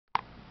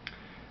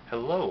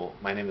Hello,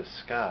 my name is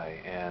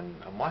Sky, and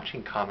I'm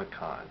watching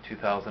Comicon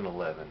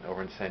 2011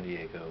 over in San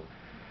Diego.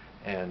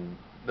 And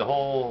the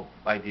whole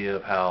idea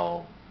of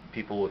how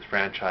people with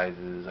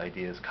franchises,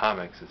 ideas,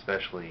 comics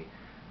especially,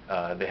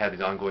 they have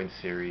these ongoing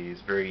series,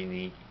 very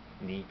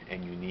neat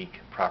and unique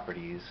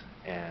properties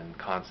and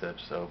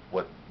concepts of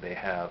what they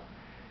have.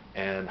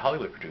 And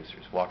Hollywood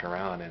producers walk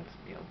around and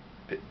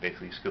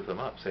basically scoop them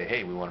up, say,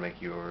 hey, we want to make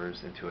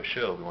yours into a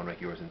show, we want to make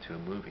yours into a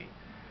movie.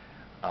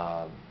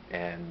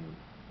 And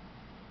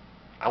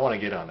I want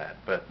to get on that,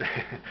 but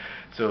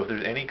so if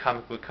there's any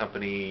comic book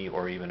company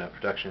or even a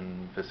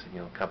production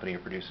company or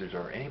producers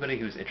or anybody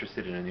who's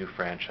interested in a new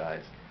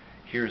franchise,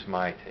 here's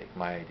my take,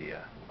 my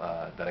idea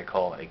that I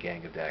call a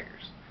Gang of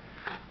Daggers.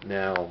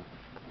 Now,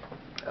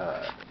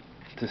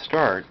 to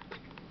start,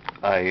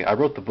 I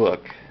wrote the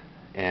book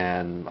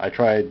and I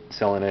tried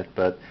selling it,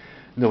 but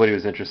nobody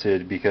was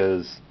interested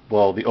because,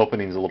 well, the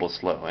opening's a little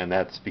slow, and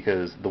that's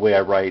because the way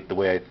I write, the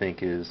way I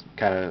think is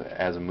kind of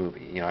as a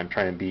movie. I'm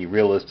trying to be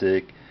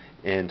realistic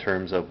in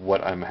terms of what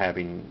I'm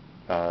having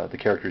the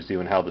characters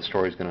do and how the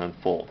story's going to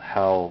unfold,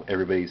 how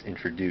everybody's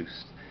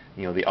introduced,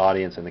 the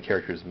audience and the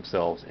characters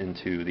themselves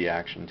into the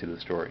action, to the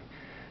story.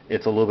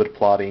 It's a little bit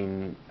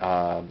plotting.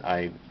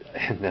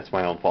 And that's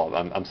my own fault.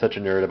 I'm such a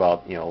nerd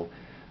about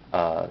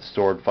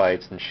sword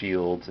fights and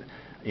shields.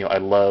 I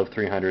love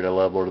 300. I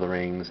love Lord of the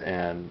Rings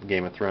and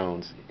Game of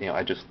Thrones.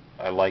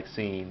 I like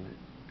seeing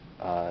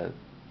the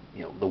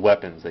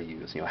weapons they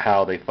use.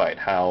 How they fight.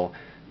 How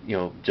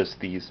just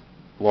these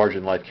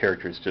large-in-life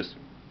characters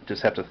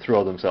just have to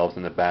throw themselves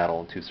into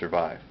battle to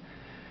survive.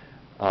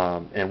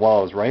 And while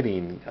I was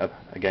writing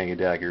a Gang of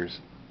Daggers,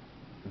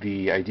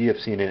 the idea of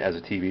seeing it as a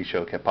TV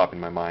show kept popping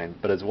in my mind,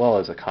 but as well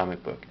as a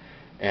comic book.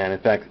 And in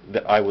fact,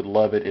 I would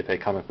love it if a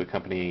comic book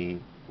company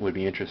would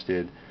be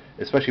interested,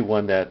 especially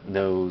one that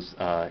knows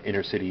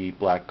inner city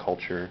black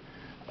culture,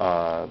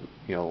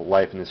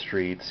 life in the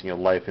streets,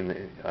 life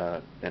in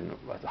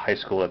high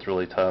school that's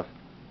really tough.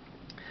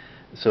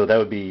 So that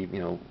would be,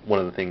 one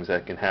of the things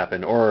that can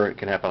happen, or it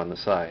can happen on the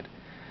side.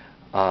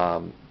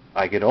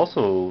 I could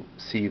also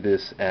see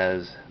this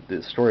as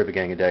the story of a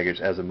Gang of Daggers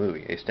as a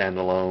movie, a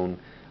standalone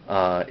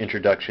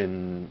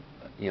introduction,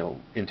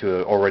 into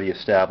an already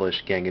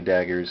established Gang of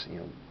Daggers.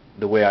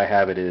 The way I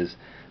have it is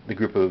the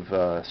group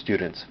of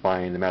students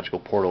find the magical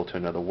portal to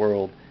another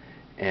world,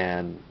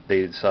 and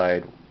they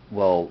decide,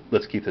 well,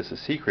 let's keep this a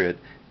secret,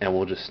 and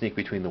we'll just sneak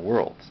between the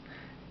worlds.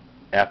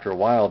 After a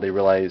while, they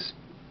realize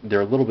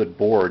they're a little bit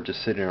bored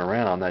just sitting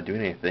around not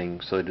doing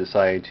anything, so they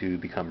decide to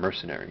become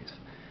mercenaries.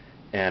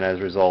 And as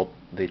a result,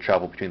 they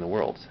travel between the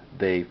worlds.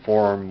 They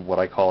form what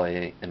I call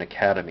an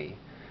academy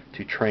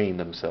to train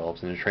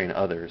themselves and to train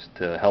others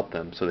to help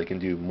them so they can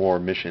do more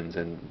missions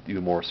and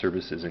do more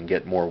services and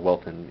get more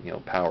wealth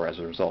and power as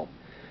a result.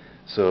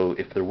 So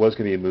if there was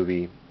going to be a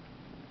movie,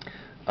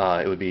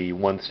 it would be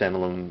one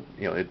standalone,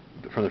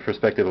 from the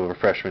perspective of a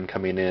freshman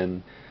coming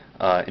in,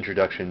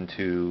 introduction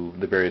to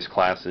the various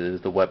classes,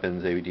 the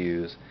weapons they would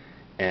use,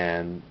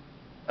 and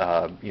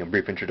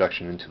brief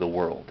introduction into the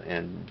world,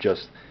 and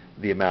just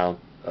the amount,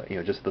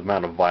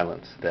 of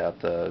violence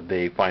that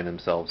they find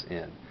themselves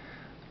in.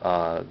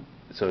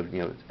 So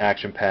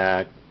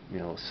action-packed,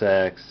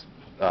 sex,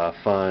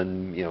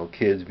 fun,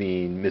 kids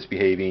being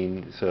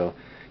misbehaving, so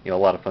a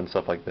lot of fun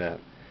stuff like that.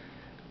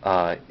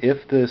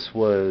 If this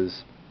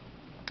was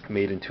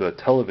made into a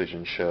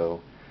television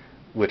show,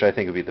 which I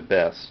think would be the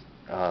best,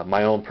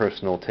 my own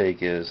personal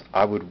take is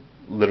I would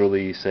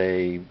literally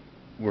say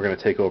we're going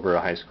to take over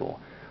a high school,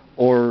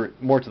 or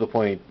more to the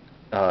point,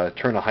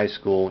 turn a high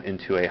school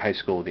into a high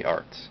school of the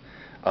arts.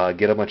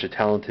 Get a bunch of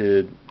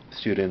talented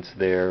students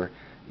there,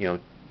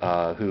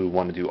 who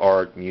want to do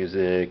art,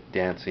 music,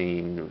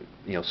 dancing,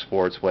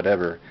 sports,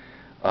 whatever,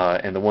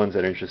 and the ones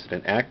that are interested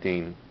in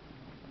acting,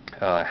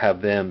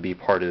 have them be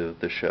part of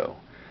the show.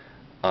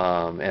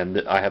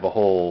 And I have a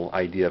whole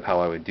idea of how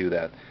I would do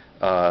that,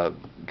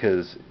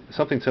 because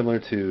something similar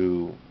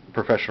to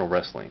professional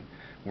wrestling,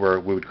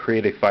 where we would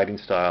create a fighting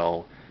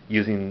style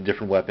using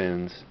different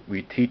weapons.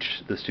 We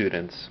teach the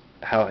students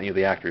how,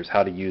 the actors,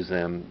 how to use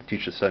them,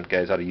 teach the stunt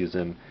guys how to use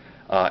them,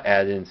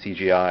 add in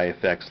CGI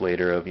effects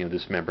later of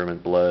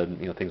dismemberment, blood,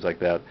 things like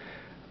that.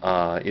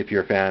 If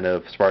you're a fan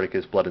of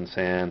Spartacus, Blood and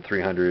Sand,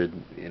 300,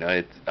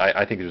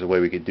 I think there's a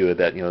way we could do it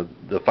that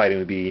the fighting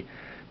would be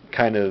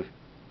kind of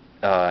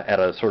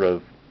at a sort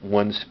of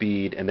one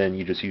speed, and then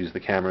you just use the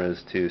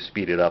cameras to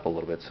speed it up a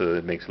little bit so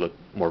it makes it look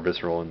more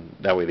visceral, and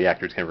that way the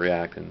actors can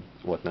react and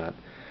whatnot.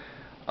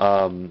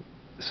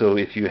 So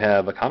if you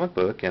have a comic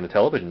book and a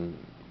television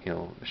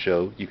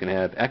show, you can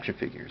have action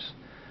figures,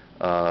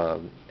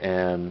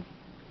 and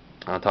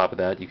on top of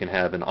that you can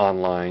have an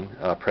online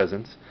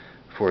presence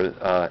for,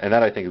 and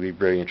that I think would be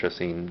very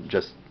interesting.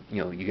 Just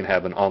you can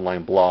have an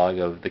online blog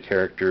of the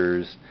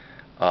characters,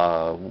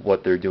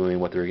 what they're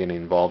doing, what they're getting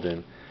involved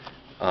in,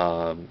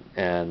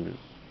 and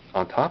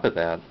on top of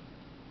that,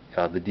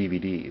 the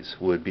DVDs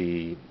would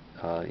be,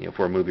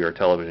 for a movie or a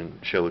television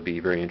show, would be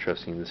very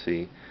interesting to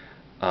see.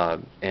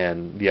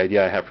 And the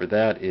idea I have for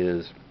that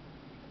is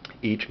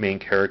each main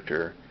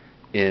character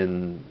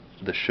in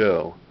the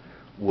show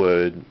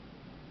would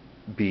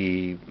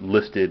be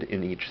listed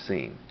in each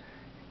scene,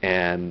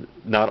 and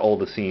not all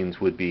the scenes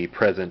would be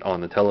present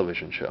on the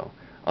television show.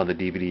 On the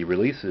DVD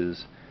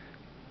releases,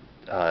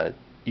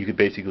 you could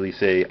basically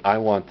say, I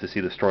want to see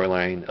the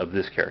storyline of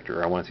this character,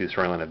 or I want to see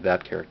the storyline of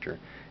that character,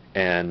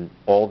 and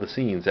all the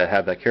scenes that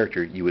have that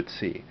character you would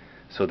see.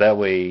 So that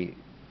way,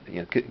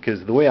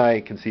 because the way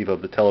I conceive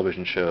of the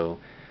television show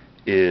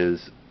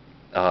is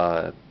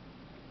the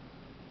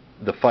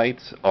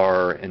fights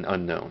are an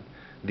unknown.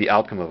 The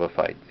outcome of a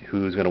fight,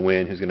 who's going to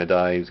win, who's going to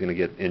die, who's going to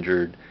get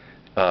injured,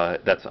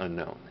 that's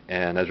unknown.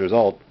 And as a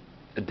result,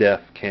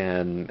 death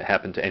can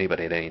happen to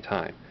anybody at any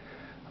time.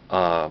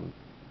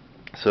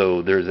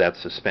 So there's that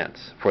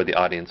suspense for the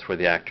audience, for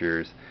the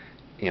actors.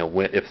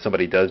 If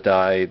somebody does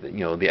die,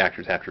 the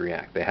actors have to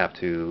react. They have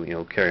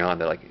to, carry on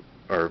to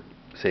or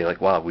say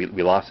wow, we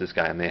lost this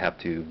guy, and they have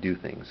to do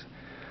things.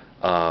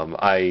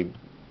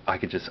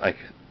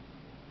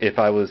 If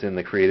I was in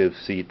the creative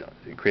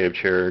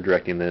chair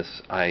directing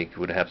this, I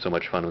would have so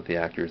much fun with the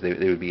actors. They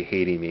would be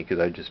hating me because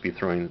I'd just be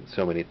throwing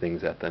so many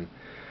things at them.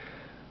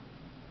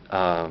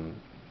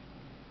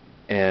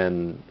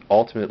 And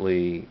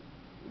ultimately,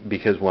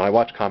 because when I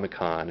watch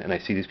Comicon and I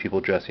see these people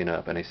dressing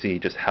up and I see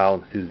just how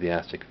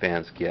enthusiastic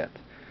fans get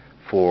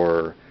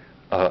for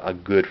a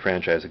good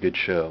franchise, a good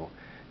show,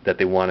 that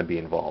they want to be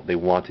involved, they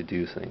want to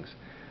do things,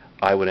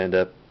 I would end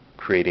up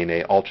creating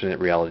a alternate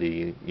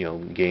reality,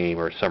 game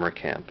or summer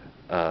camp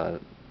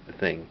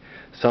thing,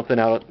 something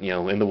out,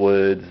 in the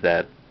woods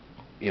that,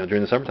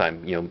 during the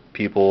summertime,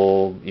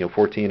 people,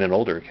 14 and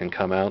older can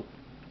come out,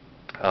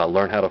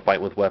 learn how to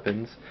fight with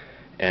weapons,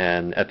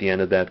 and at the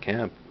end of that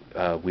camp,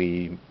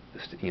 we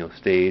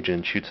stage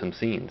and shoot some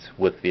scenes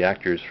with the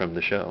actors from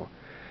the show.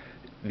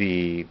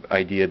 The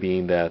idea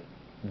being that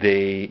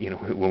they,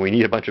 when we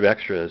need a bunch of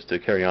extras to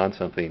carry on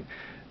something,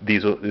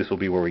 this will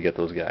be where we get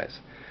those guys.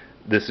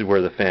 This is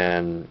where the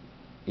fan,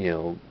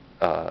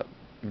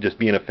 just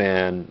being a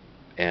fan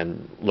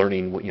and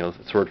learning,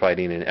 sword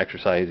fighting and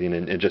exercising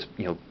and just,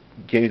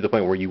 getting to the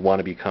point where you want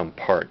to become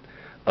part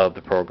of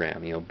the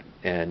program,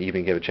 and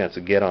even get a chance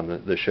to get on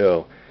the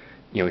show,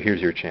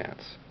 here's your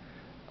chance.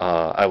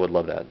 I would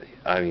love that.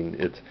 I mean,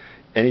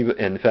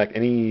 in fact,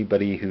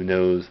 anybody who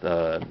knows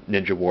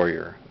Ninja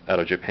Warrior out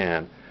of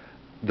Japan,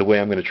 the way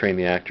I'm going to train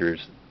the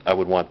actors, I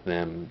would want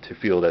them to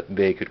feel that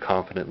they could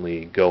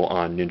confidently go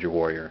on Ninja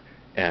Warrior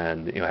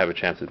and have a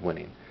chance at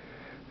winning.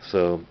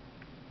 So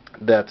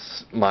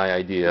that's my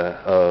idea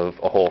of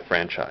a whole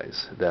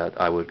franchise that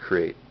I would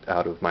create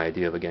out of my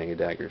idea of a Gang of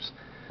Daggers.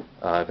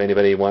 If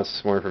anybody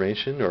wants more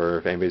information or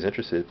if anybody's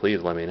interested,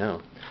 please let me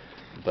know.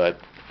 But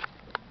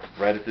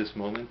right at this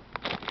moment,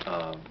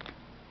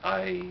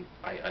 I'm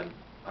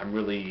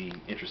really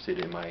interested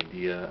in my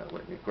idea.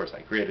 Of course,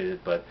 I created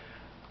it, but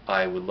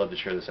I would love to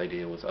share this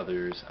idea with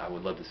others. I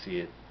would love to see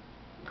it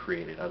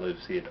created. I'd love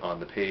to see it on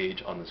the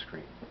page, on the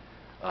screen,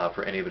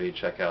 for anybody to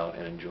check out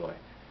and enjoy.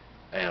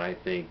 And I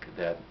think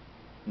that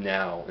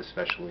now,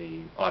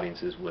 especially,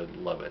 audiences would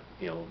love it.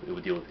 It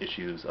would deal with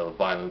issues of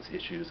violence,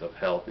 issues of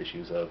health,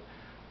 issues of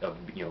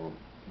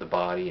the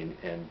body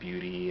and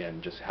beauty,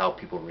 and just how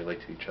people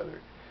relate to each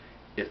other.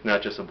 It's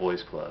not just a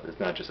boys' club. It's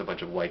not just a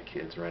bunch of white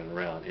kids running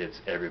around. It's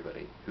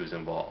everybody who's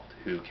involved,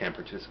 who can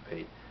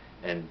participate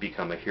and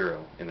become a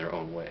hero in their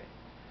own way.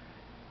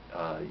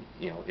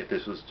 If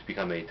this was to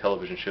become a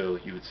television show,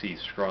 you would see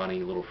scrawny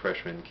little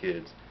freshman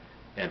kids,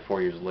 and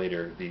 4 years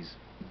later, these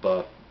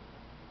buff,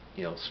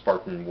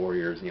 Spartan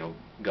warriors,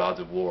 gods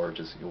of war,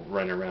 just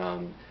running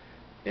around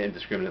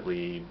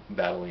indiscriminately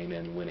battling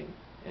and winning.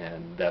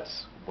 And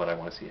that's what I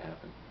want to see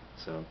happen.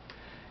 So,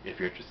 if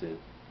you're interested,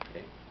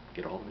 okay,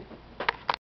 get a hold of me.